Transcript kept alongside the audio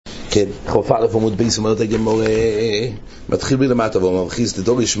כן, חוף א' עמוד בייס אומרת הגמור, מתחיל מלמטה ואומר חיס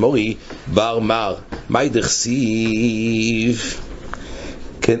דדור ישמורי בר מר מי דכסיב.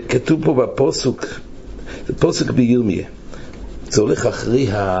 כן, כתוב פה בפוסוק, זה פוסוק בירמיה, זה הולך אחרי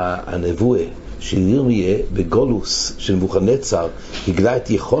הנבואה שירמיה בגולוס של נבוכדנצר הגלה את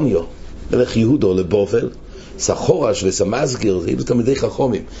יחוניו מלך יהודו לבובל, סחורש וסמסגר, אלו תלמידי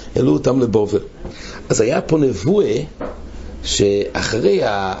חכמים, העלו אותם לבובל. אז היה פה נבואה שאחרי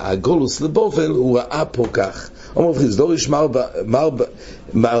הגולוס לבובל הוא ראה פה כך, אומר חיסדוריש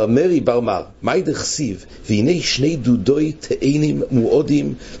מרי בר מר מי דכסיב והנה שני דודוי תאנים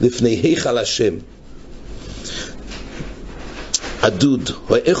מועודים לפני היכל השם. הדוד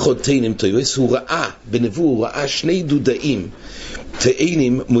או אחד תאנים תויס, הוא ראה בנבוא, הוא ראה שני דודאים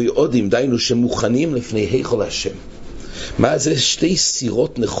תאנים מועודים, דיינו שמוכנים לפני היכל השם. מה זה? שתי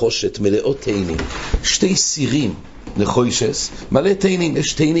סירות נחושת מלאות תאנים, שתי סירים נחושס מלא תאנים,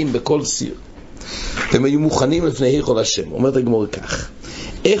 יש תאנים בכל סיר, הם היו מוכנים לפני היכל השם. אומרת הגמור כך,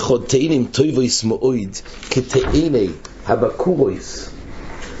 אחד תאנים טויבויס מאויד כתאני הבקורויס.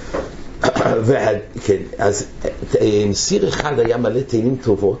 כן, אז סיר אחד היה מלא תאנים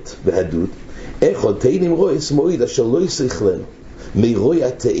טובות והדוד, אחד תאנים רויס מאויד אשר לא יסריך לנו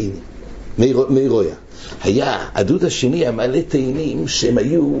מירויה תאנים, מירויה. היה הדוד השני המלא תאנים שהם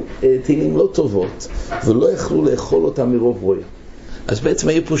היו תאנים לא טובות ולא יכלו לאכול אותם מרוב רויה. אז בעצם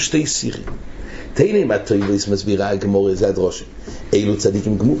היו פה שתי סירים. תאנים הטויבויס, מסבירה הגמורה, זה הדרושה, אילו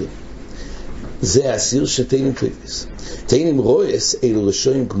צדיקים גמורים, זה הסיר שתאנים טויבויס. תאנים רויס אילו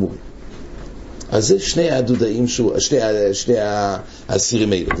רשויים גמורים. אז זה שני הדודאים, שני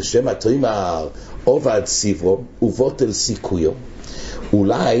הסירים האלו. בשם התוימר עובד סיברו ובוטל סיכויו.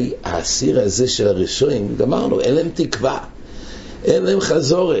 אולי הסיר הזה של הרשויים, גמרנו, אין להם תקווה, אין להם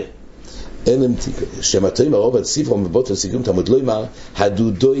חזורה, אין להם תקווה. שם התוימר עובד סיברו ובוטל סיכויו, תמוד לא אמר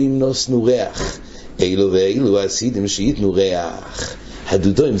הדודויים נוסנו ריח, אילו ואילו הסידים שיתנו ריח.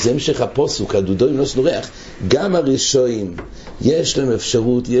 הדודויים, זה המשך הפוסוק, הדודויים נוסנו ריח. גם הרשויים יש להם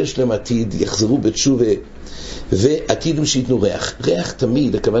אפשרות, יש להם עתיד, יחזרו בתשובה, ועתידים שיתנו ריח. ריח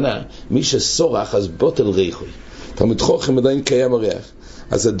תמיד, הכוונה, מי שסורח אז בוטל ריחוי, תלמיד חוכם עדיין קיים הריח.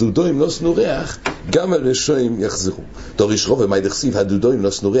 אז הדודויים נוסנו ריח, גם הרשויים יחזרו. דוריש רוב ומי דכסיב הדודויים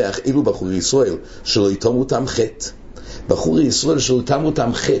נוסנו ריח, אילו בחורי ישראל שלא יתמו אותם חטא. בחורי ישראל שלא יתמו אותם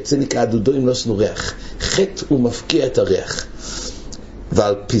חטא, זה נקרא הדודויים נוסנו ריח. חטא הוא מפקיע את הריח.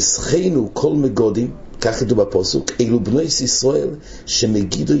 ועל פסחנו כל מגודים, כך כתוב בפוסוק, אלו בני ישראל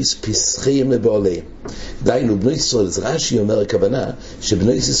שמגידו יש פסחיהם לבעליהם. דיינו, בני ישראל, זה רש"י אומר הכוונה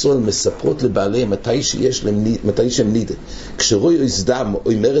שבני ישראל מספרות לבעליהם מתי שהם נידה. כשרואי יש דם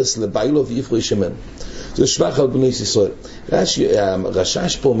או מרס לביילו ויפרוי שמן. זה שבח על בני ישראל.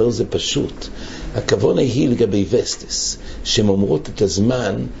 הרש"ש פה אומר זה פשוט. הכוונה היא לגבי וסטס, שהן אומרות את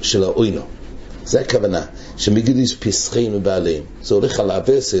הזמן של האוינו. זה הכוונה, שמגידו יש פסחיהם לבעליהם. זה הולך על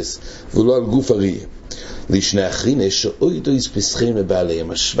הווסס ולא על גוף הראייה. לשני אחרינה שאוידו יש פסחים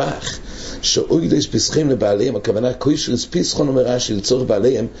לבעליהם, השבח שאוידו יש פסחים לבעליהם, הכוונה כושר יש פסחון אומרה שלצורך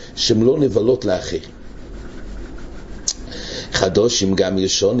בעליהם שהם לא נבלות לאחרים. חדושים גם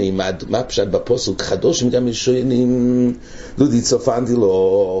ישונים, מה פשט בפוסוק? חדושים גם ישונים, דודי צופנתי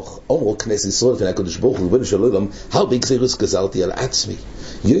לו, אומרו כנס ישראל לפני הקדוש ברוך הוא, ריבונו של עולם, הרבה גזירות גזרתי על עצמי,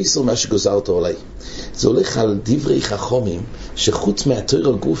 יויסר מה שגזרת עליי. זה הולך על דברי חכמים, שחוץ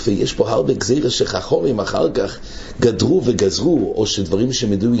מהתורה גופה יש פה הרבה גזירות שחכמים אחר כך גדרו וגזרו, או שדברים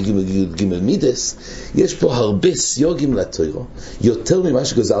שמדו ג' מידס, יש פה הרבה סיוגים לתורה, יותר ממה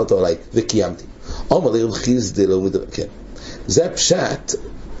שגזרת עליי, וקיימתי. אומר לי רכיז דלו מדבר, כן. זה הפשט,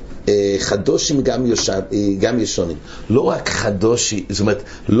 חדושים גם ישונים. לא רק חדושים, זאת אומרת,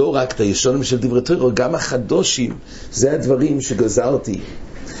 לא רק את הישונים של דברי תורה, גם החדושים, זה הדברים שגזרתי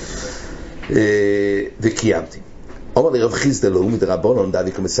וקיימתי. אומר לי רב חיסדא לו מדרבנן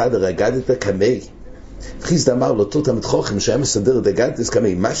דאבי כמסדר אגדת קמי. חיסדא אמר לו אותו תלמיד חכם שהיה מסדר את אגדת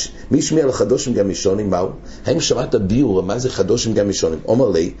קמי, מי שמיע לחדושים גם ישונים, מהו? האם שמעת ביור מה זה חדושים גם ישונים? אומר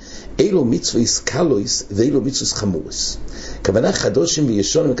לי, אילו מצווה קלויס ואילו מצווה חמורס. כוונה חדושים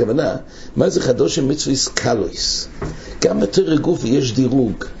וישונים, כוונה מה זה חדושים מצווה קלויס? גם בתורה גוף יש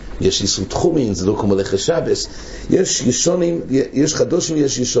דירוג, יש איסור תחומים, זה לא כמו לך שבס, יש ישונים, יש חדושים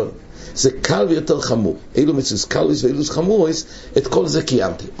ויש ישונים. זה קל ויותר חמור. אילו מצווה קלויס ואילו חמורס, את כל זה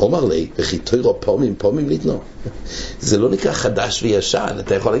קיימתי. אומר לי, וכי תורה פומים ליתנו. זה לא נקרא חדש וישן.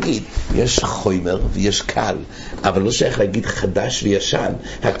 אתה יכול להגיד, יש חומר ויש קל, אבל לא שייך להגיד חדש וישן.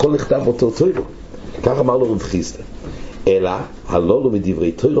 הכל נכתב אותו תורה. כך אמר לו רב חיסדא. אלא, הלא לו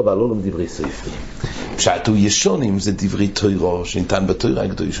מדברי תורה והלא לו מדברי ספרים. פשטו ישונים זה דברי תורה שניתן בתורה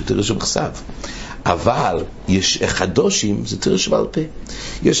הקדושה, תורה שבכתב. אבל יש חדושים, זה תורה שבעל פה.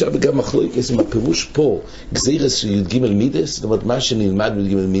 יש גם מחלוקת עם הפירוש פה, גזירס של י"ג מידס, זאת אומרת מה שנלמד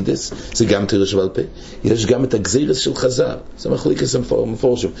בי"ג מידס, זה גם תורה שבעל פה. יש גם את הגזירס של חז"ל, זה מחלוקת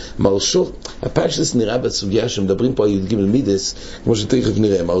מפורשים. מרשו, הפשטוס נראה בסוגיה שמדברים פה על י"ג מידס, כמו שתכף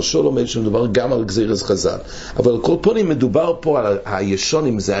נראה, מרשו לומד שמדובר גם על גזירס חז"ל. אבל כל פונים מדובר פה על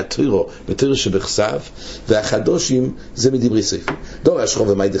הישונים, זה התורה, בתורה שבכסף, והחדושים זה מדברי ספר. דור השכום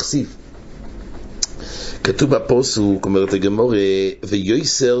ומאי דכסיב. כתוב בפוסוק, אומרת הגמורה,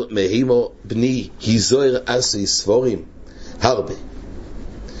 ויוסר מהימו בני היזוהר עשי ספורים, הרבה.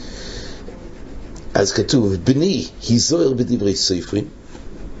 אז כתוב, בני היזוהר בדברי ספרים,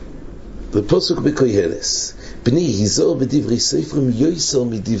 ופוסוק בקהלת, בני היזוהר בדברי ספרים יוסר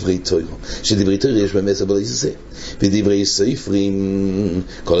מדברי תורה, שדברי תורה יש במסע בלי זה, בדברי ספרים,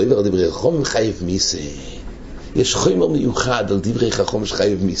 כל עבר דברי חכם חייב מיסה. יש חומר מיוחד על דברי חכם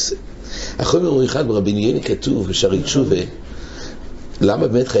שחייב מיסה. החומר מיוחד ברבי ינאי כתוב בשערי תשובה, למה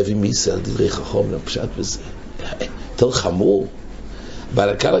באמת חייבים מיסה על דברי חכם? לא פשט בזה, יותר חמור. בעל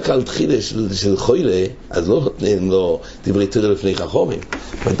הקל תחילה של חוילה, אז לא נותנים לו דברי תורה לפני חכמים.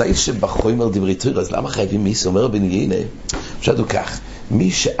 ודאי שבחומר דברי תורה, אז למה חייבים מיסה? אומר רבי ינאי, פשט הוא כך,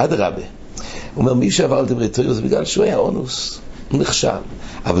 מי שאדרבה, הוא אומר מי שעבר על דברי תורה זה בגלל שהוא היה אונוס, הוא נכשל.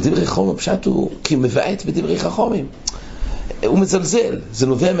 אבל דברי חכמים פשט הוא כי מבעט בדברי חכמים. הוא מזלזל, זה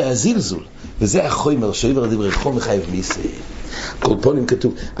נובע מהזלזול, וזה החומר שעבר דברי חכמים חייב מיסה. כל פונים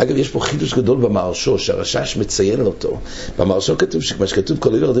כתוב, אגב יש פה חידוש גדול במהרש"א שהרש"ש מציין אותו. במהרש"א כתוב שמה שכתוב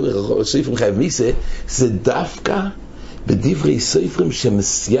כל עבר דברי ספרים חייב מיסה, זה דווקא בדברי ספרים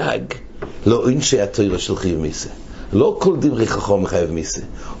שמסייג לא אנשי התורה של חייב מיסה. לא כל דברי חכם חייב מיסה.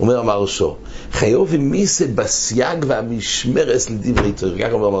 אומר המהרש"א, חייב מיסה בסייג והמשמרס לדברי תורה.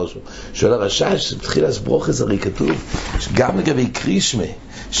 כך אומר המהרש"א. שואל הרש"ש, בתחילת ברוכס הרי כתוב, גם לגבי קרישמה,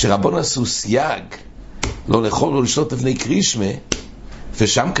 שרבון עשו סייג, לא לאכול או לשתות לפני קרישמה,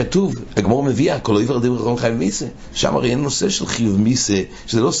 ושם כתוב, הגמרא מביאה, כל עבר דברי חכם חייב מיסה. שם הרי אין נושא של חיוב מיסה,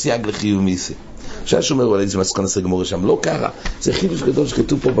 שזה לא סייג לחיוב מיסה. שש אומר אולי זה מסכן הסגמורה שם, לא קרה, זה חידוש גדול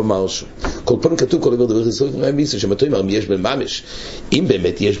שכתוב פה במהרש"א. כל פעם כתוב כל עבר דברי ספרים חייב מיסה, שמתו אמר מי יש בממש, אם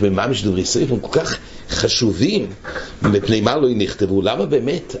באמת יש בממש דברי ספרים כל כך חשובים, מפני מה לא נכתבו, למה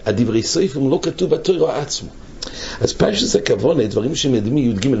באמת הדברי ספרים לא כתוב בתורה עצמו? אז פשטוס הכוונה, דברים שמדמים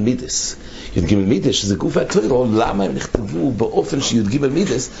י"ג מידס. י"ג מידס, שזה גוף התורה, למה הם נכתבו באופן שי"ג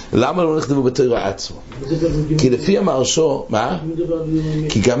מידס, למה לא נכתבו בתורה עצמו? כי לפי המהרש"א, מה?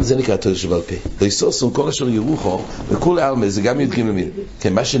 כי גם זה נקרא תורה שבעל פה. לאסוסו כל אשר ירוחו, וכל העלמה, זה גם י"ג מידס.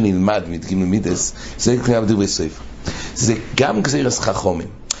 כן, מה שנלמד מי"ג מידס, זה נקרא בדברי ספר. זה גם גזירס חכמים.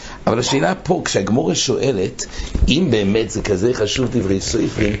 אבל השאלה פה, כשהגמורה שואלת, אם באמת זה כזה חשוב דברי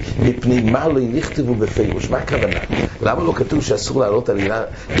ספרים, מפני מה לא נכתבו בפירוש? מה הכוונה? למה לא כתוב שאסור לעלות עלילה?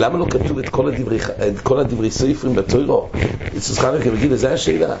 למה לא כתוב את כל הדברי ספרים בתורה? צריכה להגיד, זה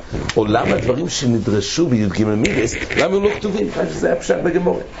השאלה. או למה הדברים שנדרשו בי"ג מידס, למה הם לא כתובים? זה הפשט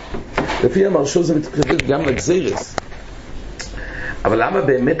בגמורה. לפי המהרש"א זה מתכוון גם לגזירס. אבל למה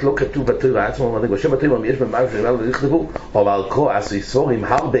באמת לא כתוב בתורה עצמו? הוא אומר, בשם התורה יש במה שלא נכתבו, אבל כה עשי ספורים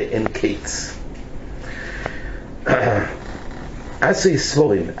הרבה אין קץ. עשי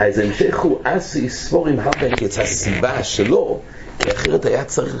ספורים, אז המשך הוא עשי ספורים הרבה אין קץ. הסיבה שלו, כי אחרת היה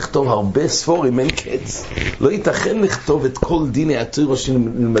צריך לכתוב הרבה ספורים אין קץ. לא ייתכן לכתוב את כל דיני התורה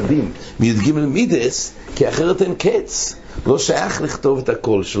שנלמדים מי"ג מידס, כי אחרת אין קץ. לא שייך לכתוב את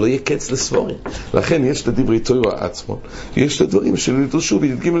הכל, שלא יהיה קץ לספורים. לכן יש לדברי תורה עצמו, יש לדברים שנדרשו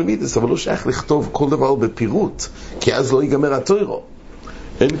בי"ג מידס, אבל לא שייך לכתוב כל דבר בפירוט, כי אז לא ייגמר התורה.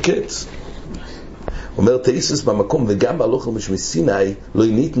 אין קץ. אומר תאיסוס במקום, וגם בהלכה מסיני לא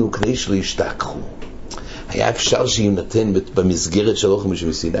ניתנו כדי שלא ישתכחו. היה אפשר שיינתן במסגרת של הלכה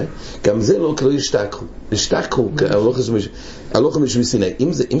מסיני, גם זה לא כדי ישתכחו. ישתכחו, הלכה מסיני.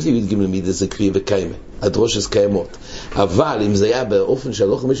 אם זה י"ג מידס זה קריאה וקיימה, הדרושס קיימות. אבל אם זה היה באופן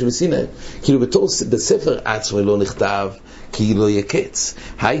של הלכה מסיני, כאילו בספר עצמו לא נכתב, כי לא יהיה קץ.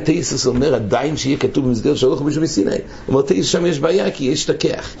 היי תאיסוס אומר עדיין שיהיה כתוב במסגרת של הלכה מסיני. אומר תאיסוס שם יש בעיה כי יש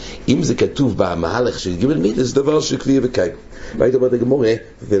תקח. אם זה כתוב במהלך של י"ג מידס, זה דבר של קריאה וקיימה. והיית אומרת הגמורה,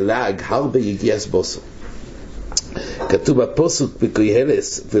 ולעג הרבה יגיעס בוסו. כתוב בפוסוק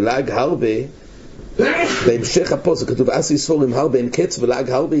בקהלת, ולעג הרבה, בהמשך הפוסוק כתוב עשי ספורים הרבה אין קץ, ולעג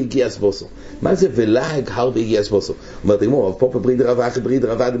הרבה יגיעס בוסו. מה זה ולעג הרבה יגיעס בוסו? אומרת הגמורה, פה בברית רבחי, ברית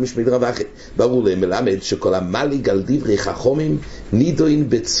רבד ומשמית רבחי, ברור להם מלמד שכל המליג על דברי חכמים נידוין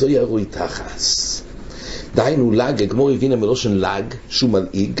בצויה רוי תחס. דהיינו לג, הגמורה הבינה מלושן לג שהוא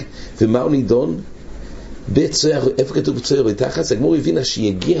מלעיג, ומה הוא נידון? איפה כתוב צויר ותחס? הגמור הבינה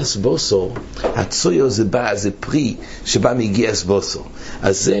שיגיעס בוסו, הצויר זה בא, זה פרי שבא מיגיעס בוסו.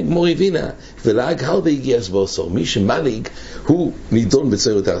 אז זה הגמור הבינה, ולאג הרבה יגיעס בוסו. מי שמליג הוא נידון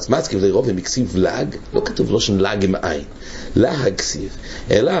בצויר ותחס. מה כתוב לרוב הם מקסיב לאג? לא כתוב לא שם לאג עם עין, לאג כסיב,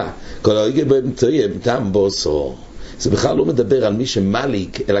 אלא כל הרגע בהם תויר בטעם בוסו. זה בכלל לא מדבר על מי שמליג,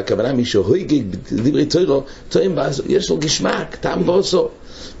 אלא הכוונה מי שהויגג בדברי תוירו, יש לו גשמק, טעם בוסו.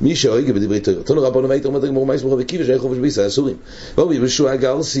 מי שהויגג בדברי תוירו. תנו רבנו מה היית אומר גמור מייס ברוב וקיבה שהיה חופש בישראל אסורים. ואומר יהושע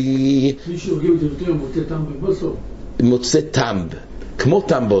גלסי, מי שהויגג בדברי תוירו מוצא טעם בבוסו. מוצא טעם, כמו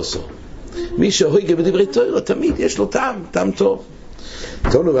טעם בוסו. מי שהויגג בדברי תוירו תמיד יש לו טעם טוב.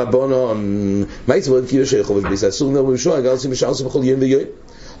 תנו רבנו מייס ברוב וקיבה שהיה חופש בישראל אסורים. ואומר יהושע גלסי משערסו בכל יום ויום.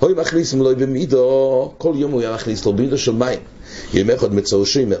 הוא מכניס לו במידו, כל יום הוא היה מכניס לו במידו של מים. יום אחד מצור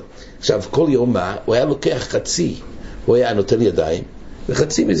שימר. עכשיו, כל יום מה? הוא היה לוקח חצי, הוא היה נוטל ידיים,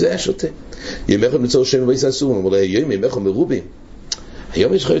 וחצי מזה היה שותה. יום אחד מצור שימר ביס אסורים, הוא אומר, יום אחד מרובים.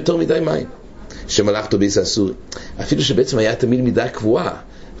 היום יש לך יותר מדי מים. שמלאכתו ביס אסורים. אפילו שבעצם היה תמיד מידה קבועה.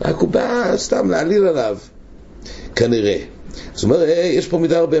 רק הוא בא סתם להעליל עליו. כנראה. זאת אומרת, יש פה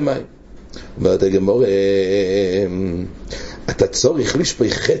מידה הרבה מים. אומרת הגמור, אתה צורך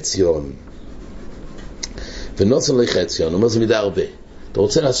לשפי חציון ונוצר לי חציון. אומר זה מידה הרבה. אתה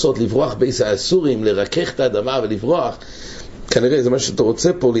רוצה לעשות לברוח ביס האסורים, לרכך את האדמה ולברוח, כנראה זה מה שאתה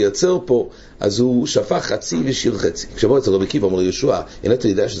רוצה פה, לייצר פה. אז הוא שפך חצי ושיר חצי. כשבוא אצל רבי עקיבא, אמר ליהושע, אין אתה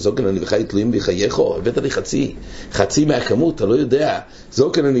יודע שזוקן אני וחי תלויים בחייךו? הבאת לי חצי מהכמות, אתה לא יודע,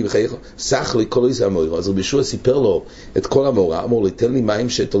 זוקן אני בחייךו, סך לי כל איזה המורה. אז רבי יהושע סיפר לו את כל המורה, אמר לי, תן לי מים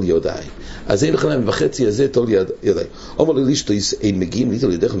שתול ידיים. אז אין לך להם וחצי הזה תול ידיים. אמר לי, לישתו אין מגיעים, ליתו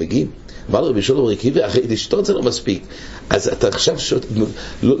לידך מגיעים. אמר רבי יהושע לרבי עקיבא, אחרי לשתות זה לא מספיק. אז אתה עכשיו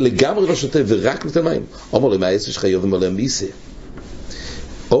לגמרי לא שותה ורק נותן מים. אמר לי, מה העשר שלך יובים עליהם מיסה?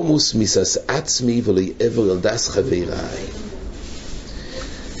 עומוס מיסס עצמי ולא עבר על דס חבריי.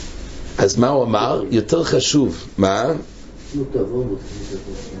 אז מה הוא אמר? יותר חשוב. מה?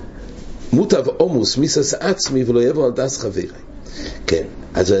 מוטב עומוס מיסס עצמי ולא עבר על דס חבריי. כן,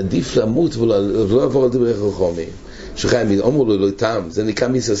 אז עדיף למות ולא עבור על דברי חכמים. שחיים אומרו לו לא תם, זה נקרא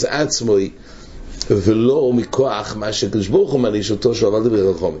מיסס עצמי ולא מכוח מה שקדוש ברוך הוא מעניש אותו שהוא עבר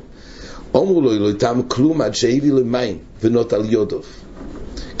דברי חכמים. אומרו לו לא תם כלום עד שהביא למים ונוט על יודוב.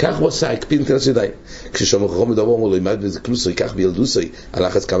 כך הוא עשה, הקפיד נטילת ידיים. כששומר חכם מדבר, אמרו לו, מה בזה כלוסוי, כך בילדוסוי,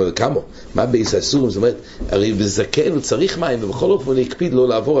 הלחץ כמה וכמה. מה בייס האסורים? זאת אומרת, הרי בזקן הוא צריך מים, ובכל אופן הקפיד לא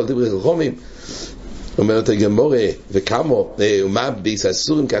לעבור על דברי חכמים. אומרת הגמורה, וכמו, ומה בייס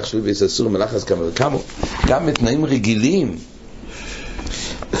האסורים, כך שלו בייס האסורים, הלחץ כמה וכמה. גם בתנאים רגילים,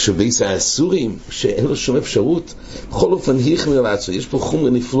 כשבייס האסורים, שאין לו שום אפשרות, בכל אופן היחמיר לעצו, יש פה חומר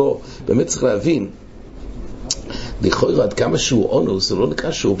נפלא, באמת צריך להבין. לכאורה עד כמה שהוא אונוס, זה לא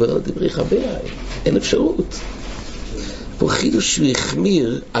נקרא שהוא עובר על דברי חבריי, אין אפשרות. פה חידוש שהוא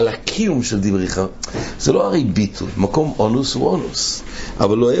החמיר על הקיום של דברי חבריי. זה לא הרי ביטול, מקום אונוס הוא אונוס,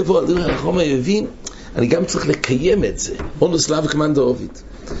 אבל לא יבוא על דברי חבריי, יבין, אני גם צריך לקיים את זה. אונוס לאו כמן דאוביד.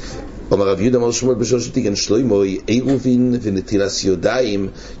 אומר רב יהודה אמר שמואל בשושת תיגן שלוימוי, עירובין ונטילת ידיים,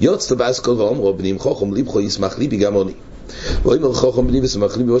 יוצא באסכול ואומרו, בנים חוכם ליבכו ישמח ליבי גם אני. ואומר חוכם בני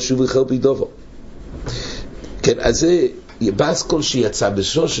ושמח ליבי ושוב יחל בידובו. כן, אז זה באסכול שיצא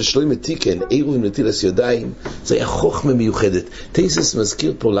בשוש שלוימי תיקן, עירובין ונטילת ידיים, זה היה חוכמה מיוחדת. תייסס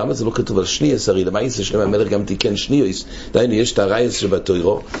מזכיר פה למה זה לא כתוב על שניאס, הרי למה יצא שלם המלך גם תיקן שניאס, דיינו יש את הרייס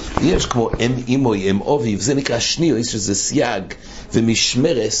שבתוירו, יש כמו אם אימוי, אם אוביב, זה נקרא שניאס, שזה סייג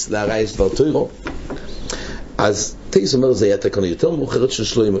ומשמרס להרייס דבר תוירו. אז תייס אומר זה היה תקנה יותר מאוחרת של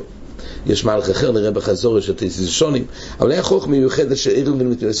שלוימי. יש מהלך אחר, נראה בחזור של תייסס שונים, אבל היה חוכמה מיוחדת של עירובין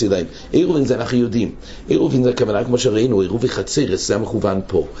ונטילת ידיים. עירובין זה אנחנו יודעים, עירובין זה הכוונה כמו שראינו, עירובי חצירס, זה המכוון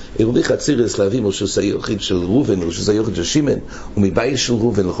פה. עירובי חצירס להבין הוא שזה יוחד של רובן, הוא שזה יוחד של שימן, ומבית של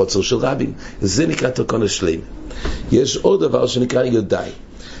רובן לחוצר של רבים, זה נקרא תקנה שלם. יש עוד דבר שנקרא ידיים.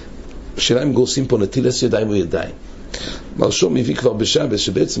 השאלה אם גורסים פה נטילת ידיים או ידיים. מרשום מביא כבר בשבת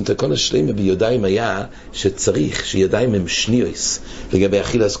שבעצם תקנה שלמה בידיים היה שצריך שידיים הם שניוס לגבי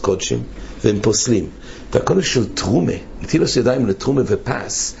אכילת קודשים והם פוסלים. תקנה של תרומה, נטילת ידיים לתרומה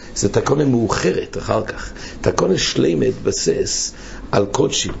ופס, זה תקנה מאוחרת אחר כך. תקנה שלמה התבסס על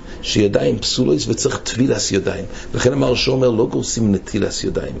קודשים שידיים פסולויס וצריך טבילת ידיים. לכן המרשום אומר לא גורסים נטילת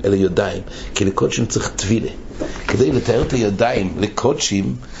ידיים אלא ידיים, כי לקודשים צריך טבילה. כדי לתאר את הידיים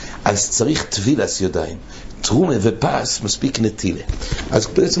לקודשים אז צריך טבילת ידיים. תרומה ופס מספיק נטילה. אז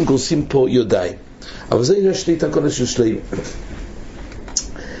בעצם גורסים פה ידיים. אבל זה יש לי תקנה של שלמה.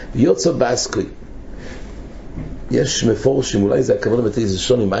 יוצא באסקוי. יש מפורשים, אולי זה הכוונה בתייסס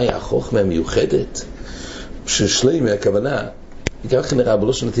שונים, מה היה החוכמה המיוחדת? של שלמה הכוונה, וכך נראה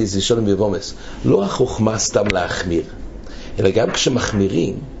בלושן הטייס ישולם ובומס, לא החוכמה סתם להחמיר, אלא גם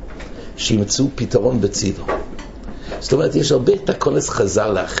כשמחמירים, שימצאו פתרון בצידו. זאת אומרת, יש הרבה תקונס חז"ל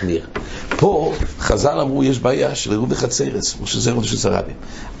להחמיר. פה חז"ל אמרו, יש בעיה של עירוב וחצרס, כמו שזה רודש וסרבים.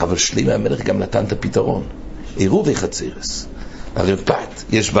 אבל שלמה המלך גם נתן את הפתרון. עירוב וחצרס. הרבפת,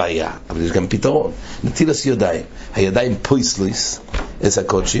 יש בעיה, אבל יש גם פתרון. נטילס ידיים. הידיים פויסלויס, אס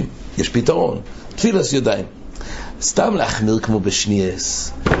הקודשים, יש פתרון. תפילס ידיים. סתם להחמיר כמו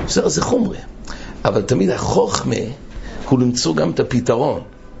בשניאס. זה חומרי. אבל תמיד החוכמה הוא למצוא גם את הפתרון.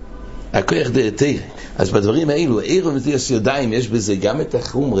 הכוח דעתי. אז בדברים האלו, עירוב ונטילס ידיים, יש בזה גם את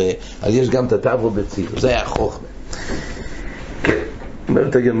החומרה, אבל יש גם את הטברו בציר. זה היה החוכמה.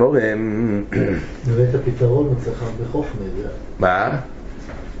 אומרת הגמור, ואת הפתרון הוא צריך הרבה חוכמה. מה?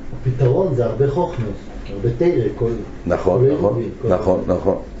 הפתרון זה הרבה חוכמה, הרבה תירה.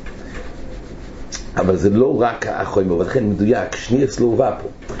 נכון. אבל זה לא רק החוכמה, ולכן מדויק, שניאס לא הובא פה.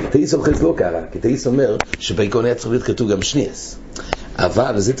 תאיס אוחז לא קרה, כי תאיס אומר שבעיקרון היה צריך להיות כתוב גם שניאס.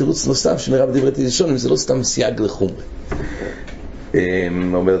 אבל זה תירוץ נוסף שנראה בדברי תישונים, זה לא סתם סייג לחומרה.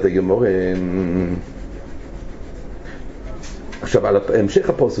 אומרת הגמור, עכשיו על המשך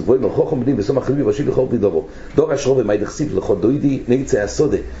הפוסק, ואומר חוכם בנים בסום החליבי ושיב לכל בידובו, דור אשרו ומאי דחסיב לכל דוידי נצא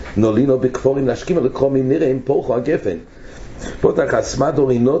הסודה, נולינו בכפורים להשכים על הקרומים נראה עם פורחו הגפן. פותח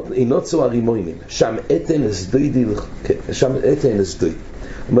הסמדור אינות צו הרימוינים, שם אתן אסדוידי, שם אתן אסדוידי.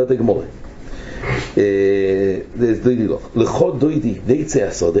 אומרת הגמור, לכל דוידי נצא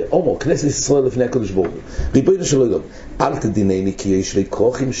הסודה, אומר כנסת ישראל לפני הקדוש ברוך הוא, ריבונו של עולם, אל תדינני כי יש לי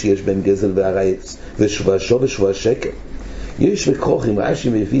כרוכים שיש בהם גזל והרעץ, ושבוע שוב ושבוע שקר. יש וכרוכים, רש"י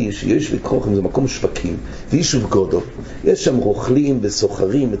מביא שיש וכרוכים זה מקום שווקים, ויישוב גודו, יש שם רוכלים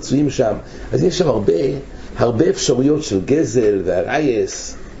וסוחרים מצויים שם, אז יש שם הרבה אפשרויות של גזל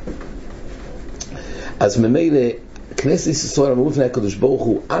והרעייס. אז ממילא כנסת ישראל אמרו לפני הקדוש ברוך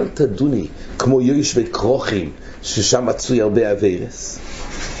הוא, אל תדוני כמו יש וכרוכים ששם מצוי הרבה עבירס,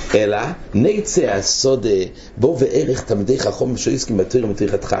 אלא נצא הסודה בו וערך תלמידי חכמים שעוסקים בתורה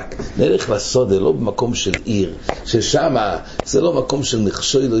ומתורה הדחק. נלך לסודה לא במקום של עיר, ששם זה לא מקום של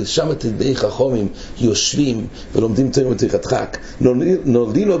נחשוי, שם תלמידי חכמים יושבים ולומדים תורה ומתורה הדחק.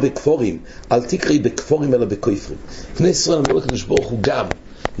 נולינו בכפורים, אל תקראי בכפורים אלא בכופרים. כנסת ישראל אמרו לקדוש ברוך הוא גם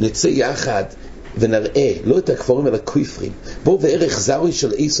נצא יחד ונראה לא את הכפורים אלא כופרים, בו וערך זרוי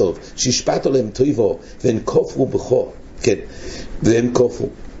של עשו שהשפעת עליהם טויבו והם כופרו בכו, כן, והם כופרו.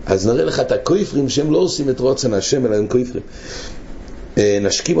 אז נראה לך את הכופרים שהם לא עושים את רוצן השם אלא הם כופרים.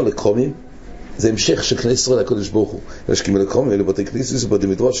 נשקים על הקרומים, זה המשך של כנסת ישראל הקודש ברוך הוא. נשקים על הקרומים אלו בתי כניסוס ובתי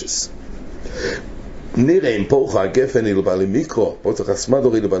מדרושס. נראה עם פורחה הגפן אלו בעלי מיקרו, פותח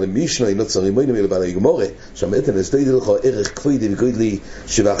הסמדור אלו בעלי מישנו, אלו צרימוינים אלו בעלי גמורה, שם אתן אסדוידי לך ערך כבודי וגודלי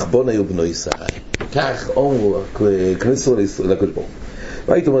שבאחבון היו בנו ישראל. כך אומרו כנסת ישראל הקודש ברוך הוא.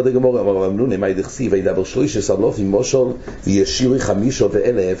 והיית אומר דגמור, אמר אמנון, מה ידחסי, וידבר 13,000 מושל, וישירי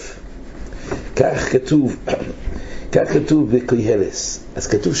 50,000. כך כתוב בקהלס. אז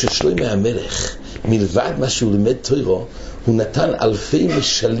כתוב ששלמה המלך, מלבד מה שהוא לימד תורה, הוא נתן אלפי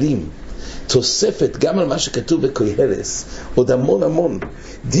משלים, תוספת גם על מה שכתוב בקהלס, עוד המון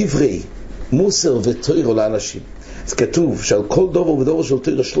דברי מוסר ותורה לאנשים. אז כתוב שעל כל דובר ודובר של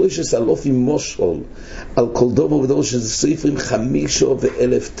תורה 13,000 מושל, על כל דובר ודובר של ספרים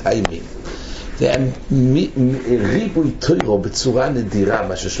 50,000 טיימים. זה היה ריבוי תורה בצורה נדירה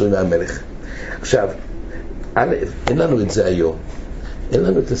מה ששלמה המלך. עכשיו, אין לנו את זה היום, אין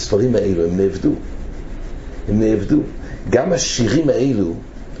לנו את הספרים האלו, הם נאבדו. גם השירים האלו,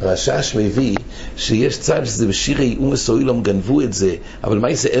 רש"ש מביא שיש צד שזה בשירי אומס אוילום גנבו את זה, אבל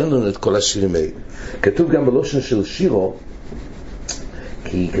מה זה אין לנו את כל השירים האלה. כתוב גם בלושן של שירו,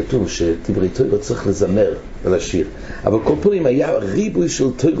 כי כתוב שדברי תורה צריך לזמר ולשיר, אבל כל פעמים היה ריבוי של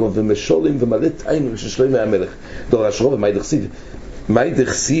תורה ומשולים ומלא טיימים של שלמה המלך. דור אשרו ומאי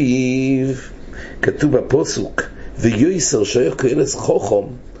דכסיב כתוב בפסוק ויועשר שייך כאלס חוכם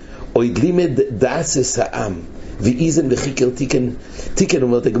או לימד דאסס העם ואיזן וחיקר תיקן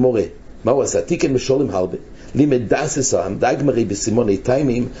אומרת הגמורה, מה הוא עשה? תיקן משולם הרבה לימד דאסס העם דאגמרי בסימוני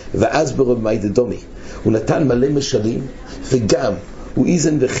טיימים ואז ברוב מאי דדומי, הוא נתן מלא משלים וגם הוא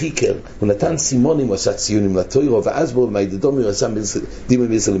איזן וחיקר, הוא נתן סימונים, הוא עשה ציונים לתוירו ואז ברוב מאי דדומי הוא עשה דימה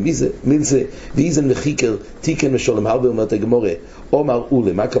מילזה ואיזן וחיקר תיקן משולם הרבה אומרת הגמורה. אומר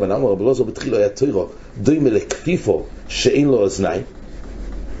אולה, מה הכוונה? אומר אבל לא זו בתחילו היה תוירו דומה לכפיפו שאין לו אוזניים,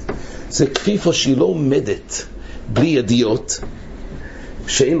 זה כפיפו שהיא לא עומדת בלי ידיעות,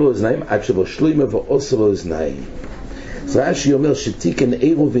 שאין לו אוזניים עד שבו שלוימה ועושה לו אוזניים. אז רש"י אומר שתיקן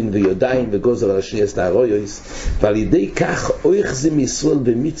עירובין ויודעים וגוזר על השני עשתה הרויוס, ועל ידי כך אויך זה מישראל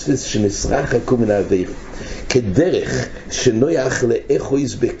במצווה שנסרח עקו מן העביר, כדרך שנויח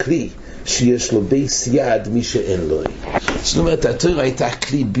לאחויז בכלי שיש לו בייס יד מי שאין לו. זאת אומרת, התורה הייתה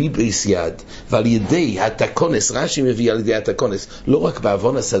כלי בי בייס יד, ועל ידי התקונס, רש"י מביא על ידי התקונס, לא רק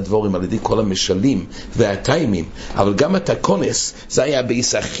בעוונס הדבורים, על ידי כל המשלים והטיימים, אבל גם התקונס, זה היה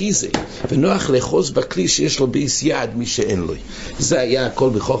בייס אחיזה, ונוח לאחוז בכלי שיש לו בייס יד מי שאין לו. זה היה הכל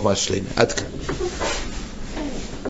בחוכמה שלמה. עד כאן.